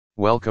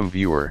Welcome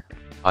viewer,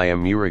 I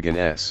am Murugan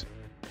S.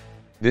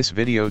 This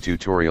video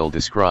tutorial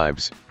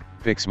describes,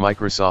 fix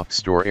Microsoft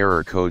Store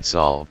error code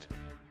solved.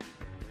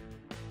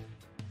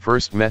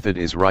 First method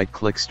is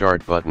right-click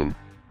Start button,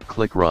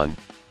 click Run,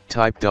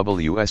 type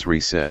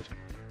WSreset.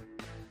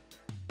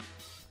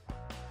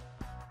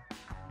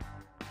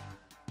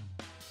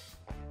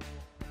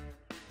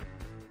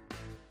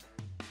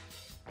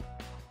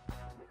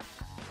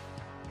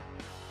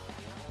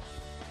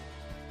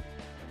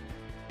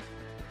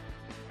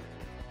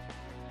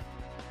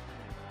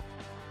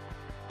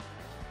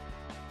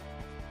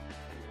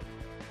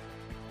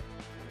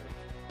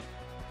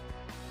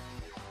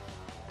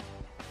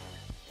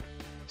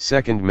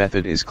 Second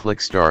method is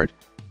click Start,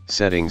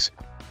 Settings,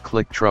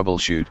 click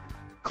Troubleshoot,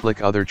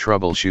 click Other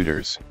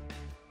Troubleshooters.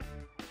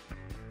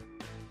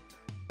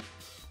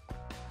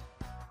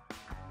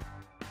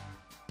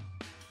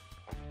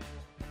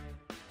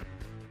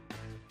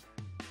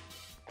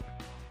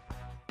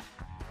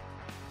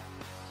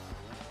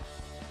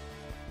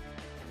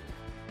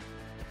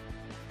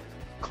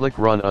 Click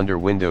Run under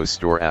Windows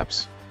Store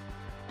Apps.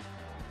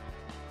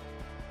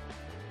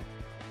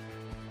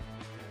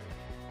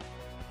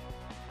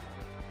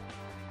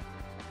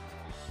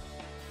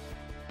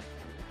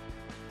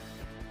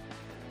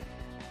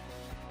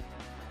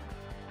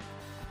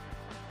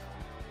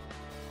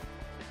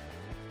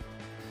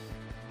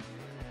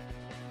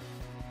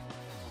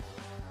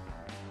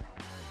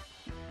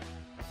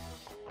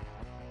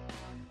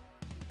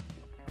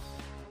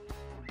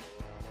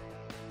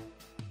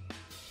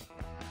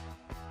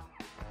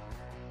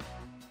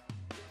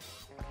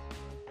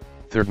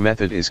 Third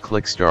method is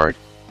click Start,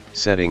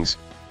 Settings,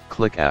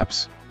 click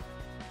Apps.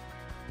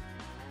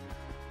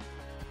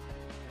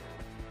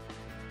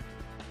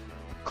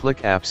 Click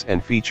Apps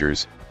and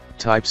Features,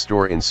 type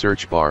Store in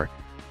search bar,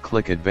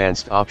 click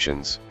Advanced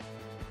Options.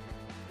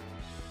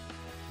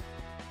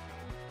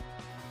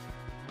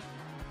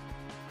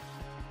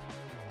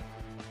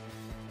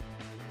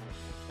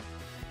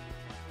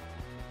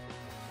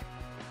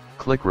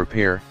 Click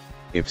Repair,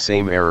 if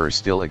same error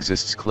still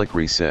exists click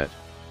Reset.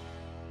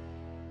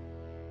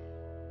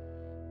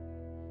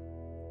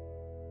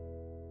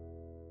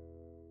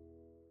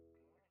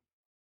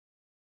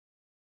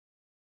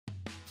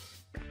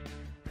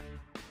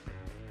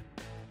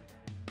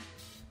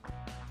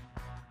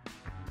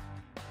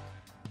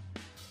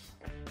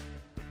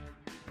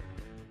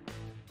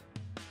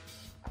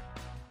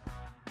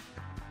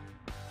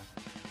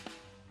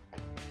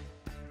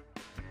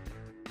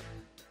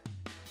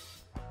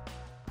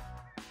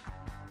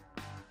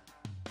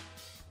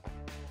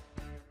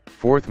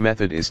 Fourth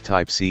method is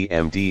type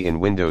CMD in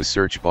Windows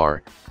search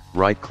bar,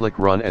 right-click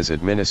Run as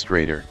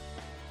administrator.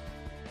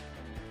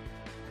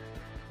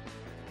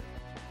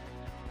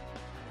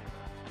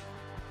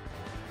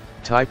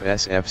 Type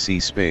SFC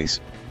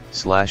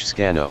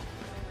 /scanno.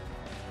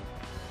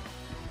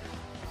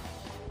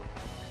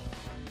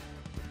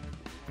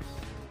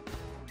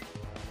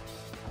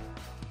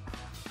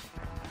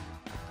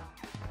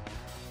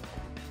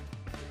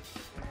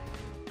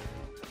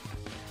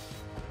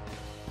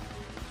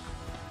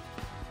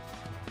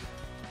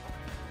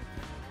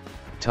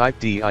 Type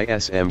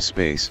DISM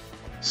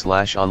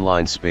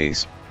 /online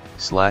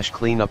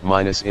 /cleanup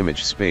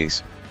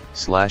 -image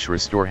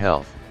 /restore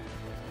health.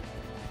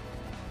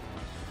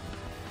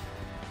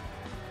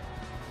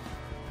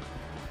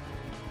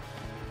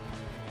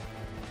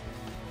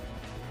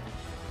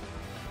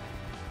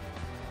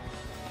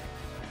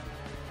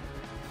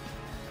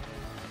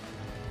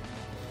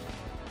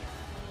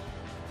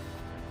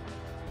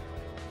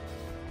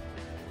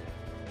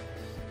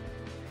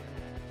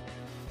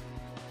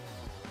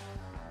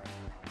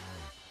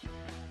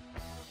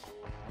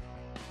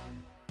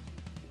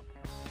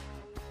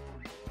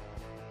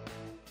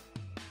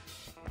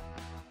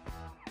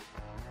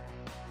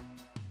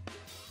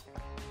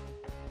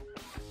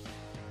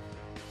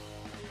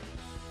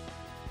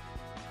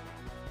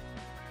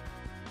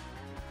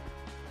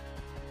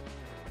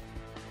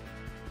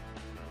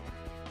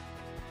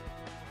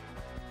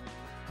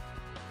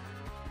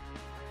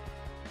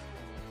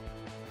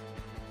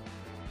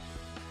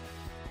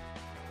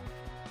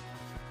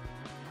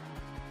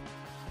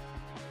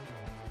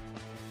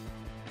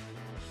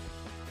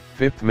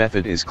 Fifth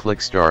method is click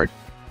Start,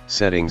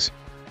 Settings,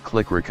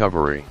 click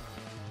Recovery.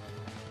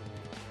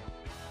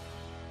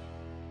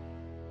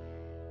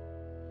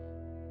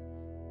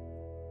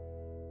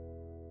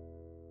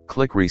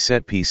 Click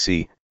Reset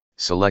PC,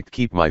 select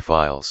Keep My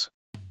Files.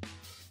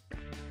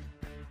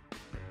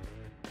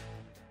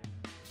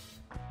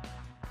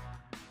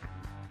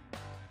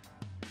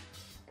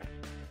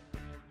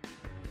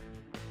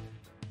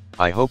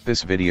 I hope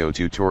this video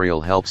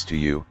tutorial helps to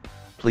you.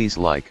 Please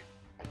like,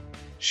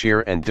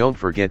 share and don't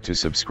forget to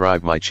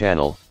subscribe my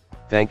channel.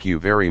 Thank you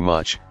very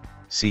much.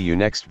 See you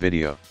next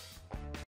video.